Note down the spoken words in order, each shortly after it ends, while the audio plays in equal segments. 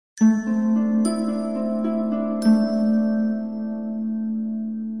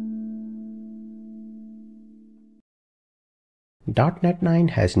.NET 9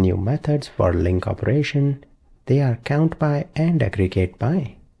 has new methods for LINQ operation. They are CountBy and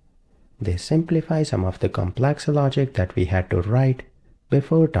AggregateBy. They simplify some of the complex logic that we had to write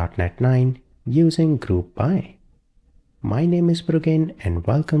before .NET 9 using group by. My name is Brugin and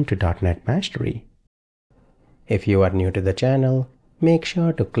welcome to .NET Mastery. If you are new to the channel, make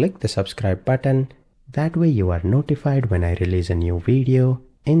sure to click the subscribe button. That way you are notified when I release a new video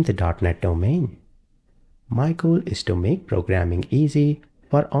in the .NET domain. My goal is to make programming easy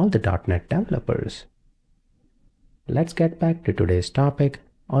for all the .NET developers. Let's get back to today's topic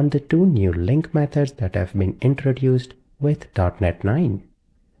on the two new LINQ methods that have been introduced with .NET 9.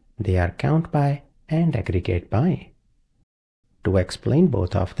 They are CountBy and AggregateBy. To explain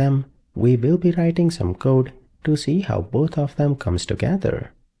both of them, we will be writing some code to see how both of them comes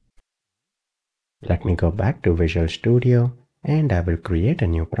together. Let me go back to Visual Studio and I will create a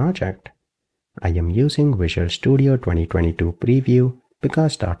new project. I am using Visual Studio 2022 Preview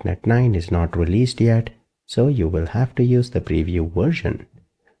because .NET 9 is not released yet, so you will have to use the preview version.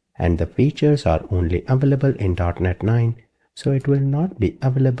 And the features are only available in .NET 9, so it will not be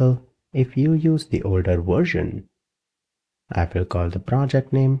available if you use the older version. I will call the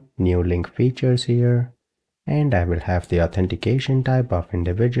project name New LINQ Features here, and I will have the authentication type of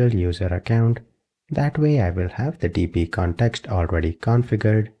individual user account. That way I will have the DB context already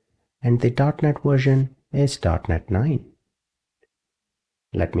configured, and the .NET version is .NET 9.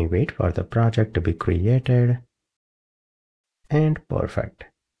 Let me wait for the project to be created. And perfect.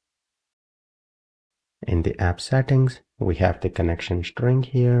 In the app settings, we have the connection string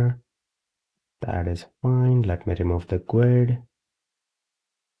here. That is fine. Let me remove the grid.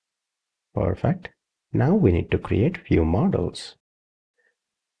 Perfect. Now we need to create few models.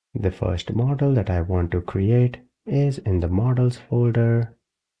 The first model that I want to create is in the models folder.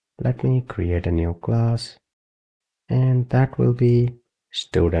 Let me create a new class, and that will be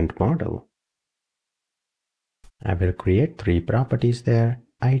student model. I will create three properties there: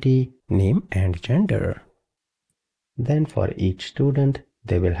 ID, name, and gender. Then for each student,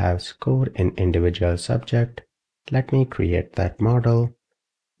 they will have score in individual subject. Let me create that model.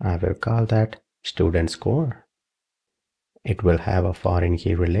 I will call that student score. It will have a foreign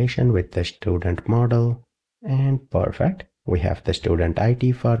key relation with the student model, and perfect. We have the student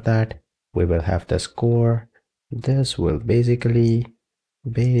ID for that. We will have the score. This will basically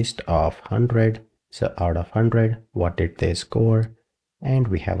based off 100. So out of 100, what did they score? And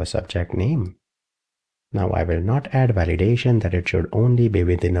we have a subject name. Now I will not add validation that it should only be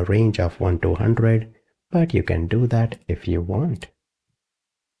within a range of 1 to 100, but you can do that if you want.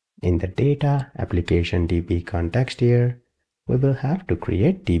 In the data application DB context here, we will have to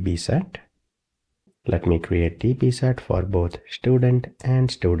create DB set. Let me create DB set for both student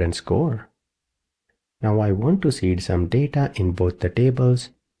and student score. Now I want to seed some data in both the tables.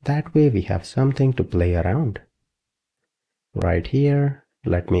 That way we have something to play around. Right here,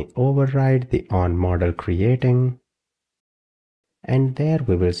 let me override the onModel creating. And there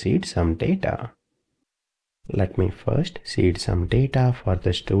we will seed some data. Let me first seed some data for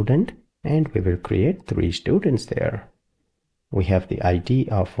the student, and we will create 3 students there. We have the ID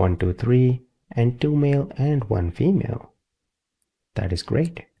of 1, 2, 3, and 2 male and 1 female. That is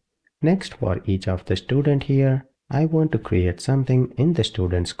great. Next, for each of the student here, I want to create something in the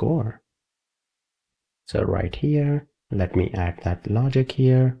student score. So right here, let me add that logic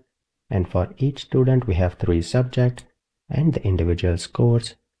here. And for each student, we have 3 subjects and the individual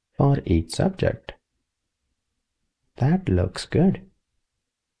scores for each subject. That looks good.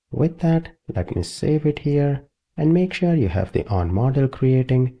 With that, let me save it here and make sure you have the onModel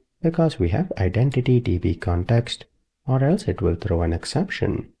creating because we have identity DB context, or else it will throw an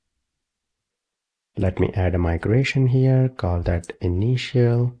exception. Let me add a migration here, call that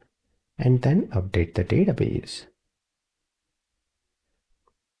initial, and then update the database.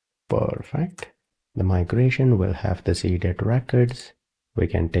 Perfect. The migration will have the seeded records. We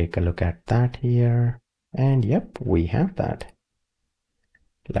can take a look at that here. And yep, we have that.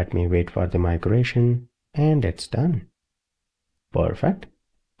 Let me wait for the migration, and it's done. Perfect.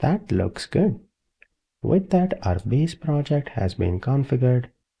 That looks good. With that, our base project has been configured.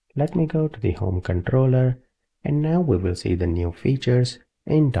 Let me go to the home controller, and now we will see the new features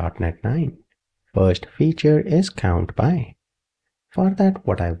in .NET 9. First feature is CountBy. For that,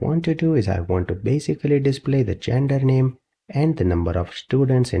 what I want to do is I want to basically display the gender name and the number of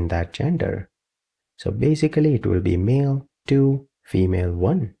students in that gender. So basically it will be male 2, female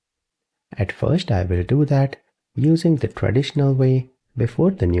 1. At first I will do that using the traditional way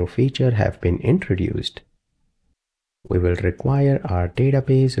before the new feature have been introduced. We will require our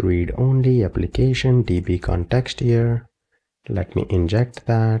database read-only application DB context here. Let me inject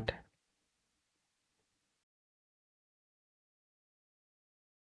that.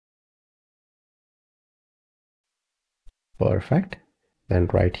 Perfect. Then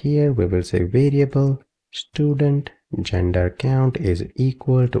right here we will say variable student gender count is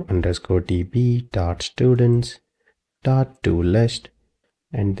equal to underscore db dot students dot toList,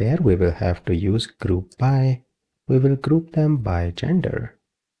 and there we will have to use group by. We will group them by gender.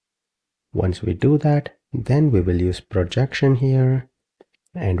 Once we do that, then we will use projection here,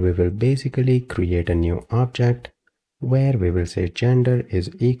 and we will basically create a new object where we will say gender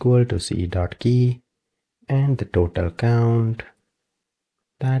is equal to c.key and the total count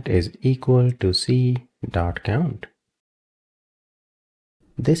that is equal to c.count.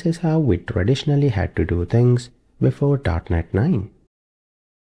 This is how we traditionally had to do things before .NET 9.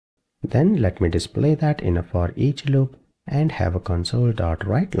 Then let me display that in a for each loop and have a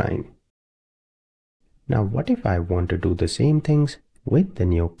console.writeLine. Now what if I want to do the same things with the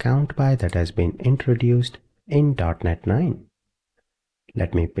new CountBy that has been introduced in .NET 9?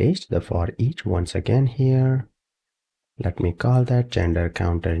 Let me paste the for each once again here. Let me call that gender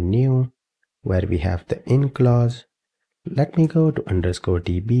counter new, where we have the in clause. Let me go to underscore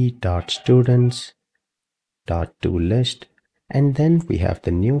db dot students dot toList, and then we have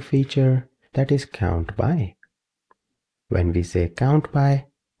the new feature that is CountBy. When we say CountBy,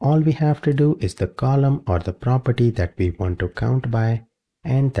 all we have to do is the column or the property that we want to count by,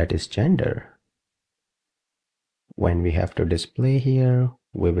 and that is gender. When we have to display here,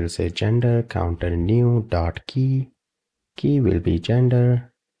 we will say gender counter new dot key. Key will be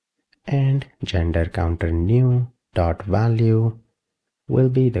gender, and gender counter new dot value will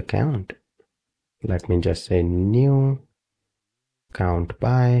be the count. Let me just say new count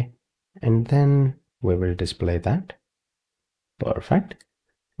by, and then we will display that. Perfect.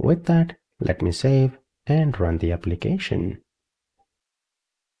 With that, let me save and run the application.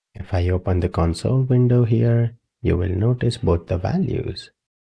 If I open the console window here, you will notice both the values.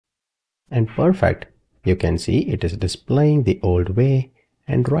 And perfect. You can see it is displaying the old way,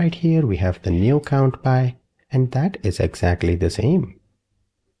 and right here we have the new count by, and that is exactly the same.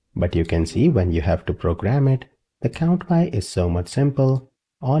 But you can see when you have to program it, the count by is so much simple.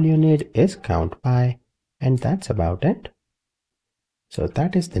 All you need is count by, and that's about it. So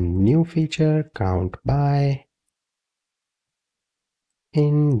that is the new feature count by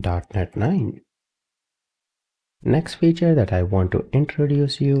in .NET 9. Next feature that I want to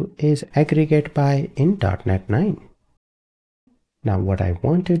introduce you is AggregateBy in .NET 9. Now what I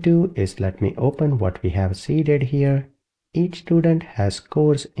want to do is let me open what we have seeded here. Each student has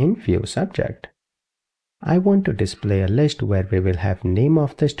scores in few subject. I want to display a list where we will have name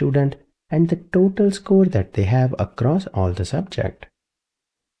of the student and the total score that they have across all the subject.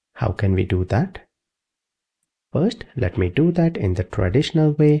 How can we do that? First, let me do that in the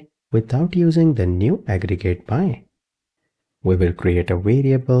traditional way without using the new AggregateBy. We will create a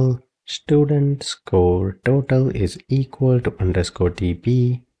variable student score total is equal to underscore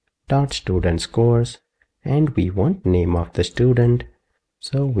db dot student scores, and we want name of the student,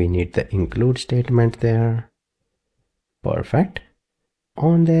 so we need the include statement there. Perfect.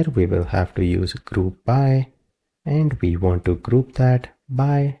 On there we will have to use group by, and we want to group that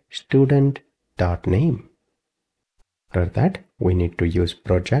by student dot name. After that we need to use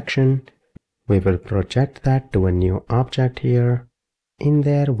projection. We will project that to a new object here. In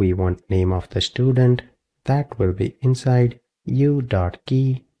there we want name of the student, that will be inside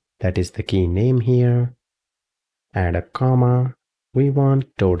u.key, that is the key name here. Add a comma. We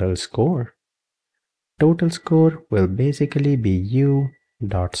want total score. Total score will basically be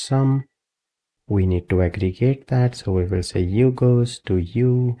u.sum. We need to aggregate that, so we will say u goes to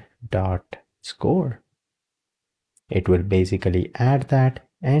u.score. It will basically add that,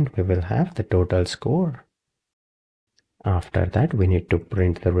 and we will have the total score. After that we need to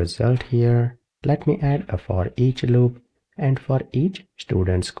print the result here. Let me add a for each loop, and for each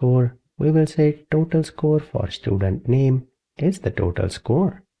student score we will say total score for student name is the total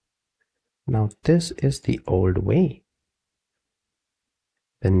score. Now this is the old way.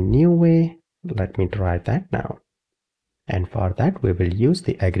 The new way, let me try that now. And for that we will use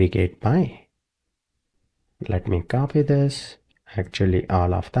the AggregateBy. Let me copy this, actually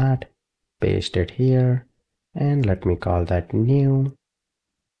all of that, paste it here, and let me call that new.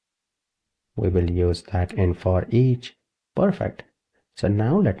 We will use that in for each. Perfect. So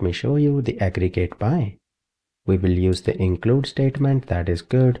now let me show you the AggregateBy. We will use the include statement, that is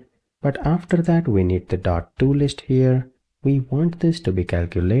good, but after that we need the .toList here. We want this to be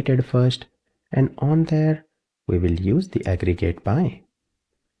calculated first, and on there we will use the AggregateBy.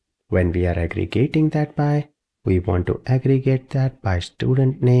 When we are aggregating that by, we want to aggregate that by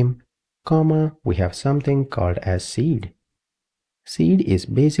student name, comma, we have something called as seed. Seed is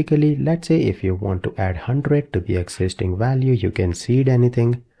basically, let's say if you want to add 100 to the existing value, you can seed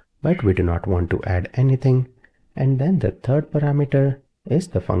anything, but we do not want to add anything. And then the third parameter is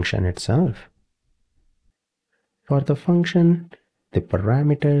the function itself. For the function, the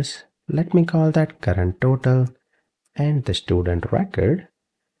parameters, let me call that current total, and the student record.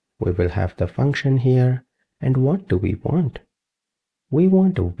 We will have the function here. And what do we want? We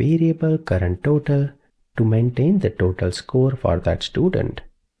want a variable current total to maintain the total score for that student.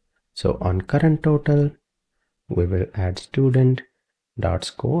 So on current total, we will add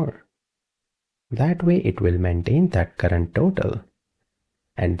student.score. That way it will maintain that current total.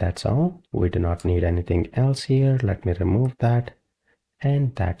 And that's all. We do not need anything else here. Let me remove that.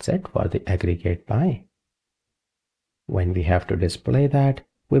 And that's it for the AggregateBy. When we have to display that,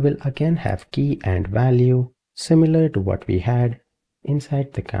 we will again have key and value similar to what we had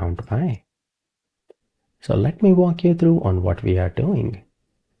inside the CountBy. So let me walk you through on what we are doing.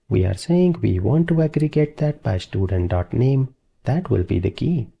 We are saying we want to aggregate that by student.name. That will be the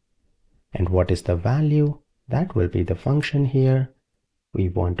key. And what is the value? That will be the function here. We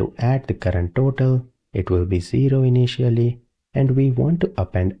want to add the current total. It will be 0 initially. And we want to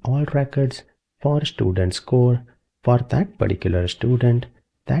append all records for student score for that particular student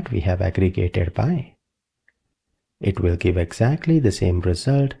that we have aggregated by. It will give exactly the same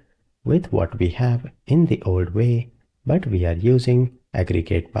result with what we have in the old way, but we are using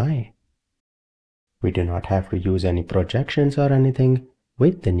AggregateBy. We do not have to use any projections or anything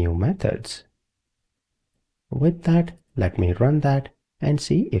with the new methods. With that, let me run that and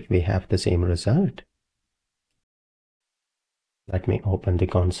see if we have the same result. Let me open the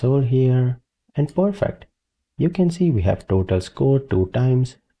console here, and perfect. You can see we have total score 2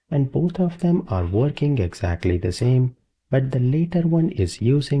 times, and both of them are working exactly the same, but the later one is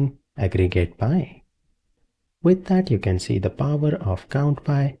using AggregateBy. With that, you can see the power of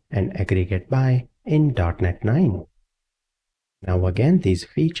CountBy and AggregateBy in .NET 9. Now again, these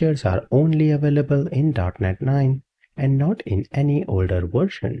features are only available in .NET 9 and not in any older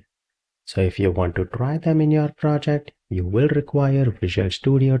version. So if you want to try them in your project, you will require Visual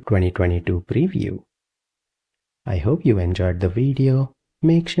Studio 2022 Preview. I hope you enjoyed the video.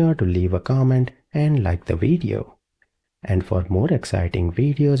 Make sure to leave a comment and like the video. And for more exciting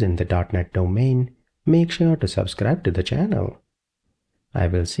videos in the .NET domain, make sure to subscribe to the channel. I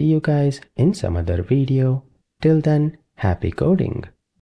will see you guys in some other video. Till then, happy coding!